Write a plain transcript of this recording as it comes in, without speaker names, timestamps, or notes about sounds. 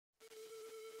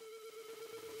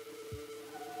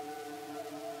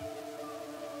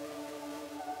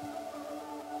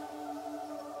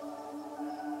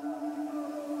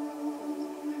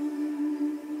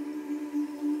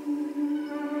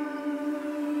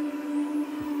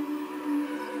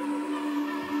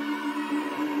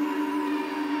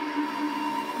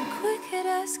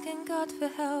asking God for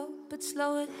help, but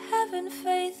slow at having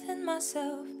faith in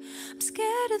myself. I'm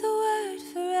scared of the word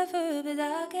forever, but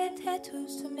I get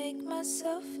tattoos to make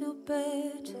myself feel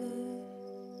better.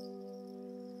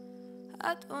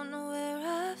 I don't know where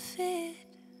I fit.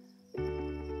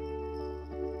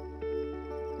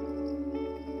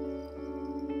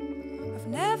 I've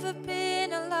never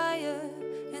been a liar,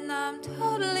 and I'm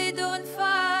totally doing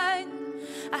fine.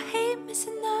 I hate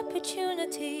missing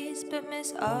opportunities, but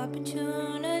miss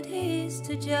opportunities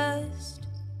to just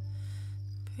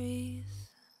breathe.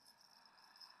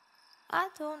 I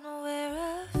don't know where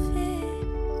I fit.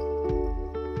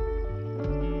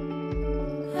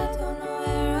 I don't know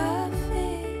where I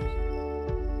fit.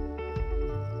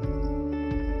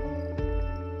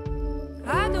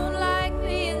 I don't like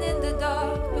being in the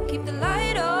dark, but keep the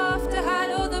light off to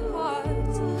hide all the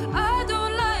parts I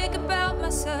don't like about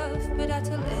myself. But I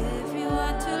tell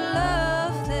everyone to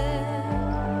love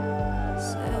themselves.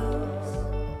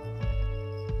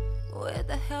 Where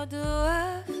the hell do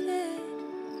I fit?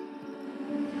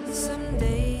 Some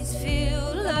days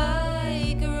feel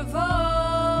like a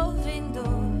revolving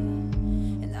door,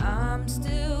 and I'm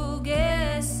still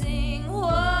guessing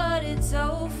what it's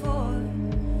all for.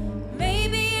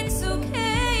 Maybe it's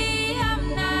okay,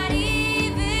 I'm not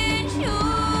even sure.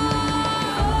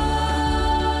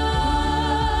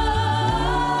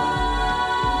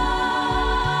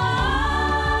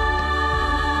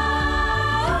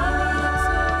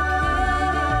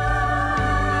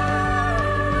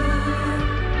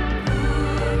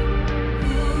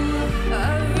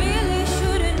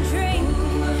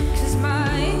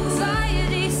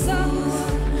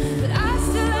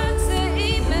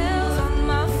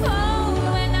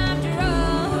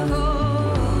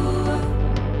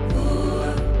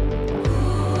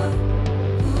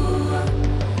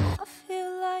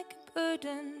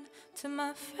 To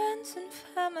my friends and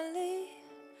family,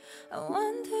 I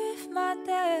wonder if my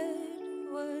dad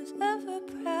was ever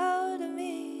proud of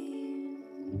me.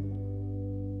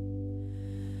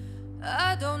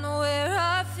 I don't know where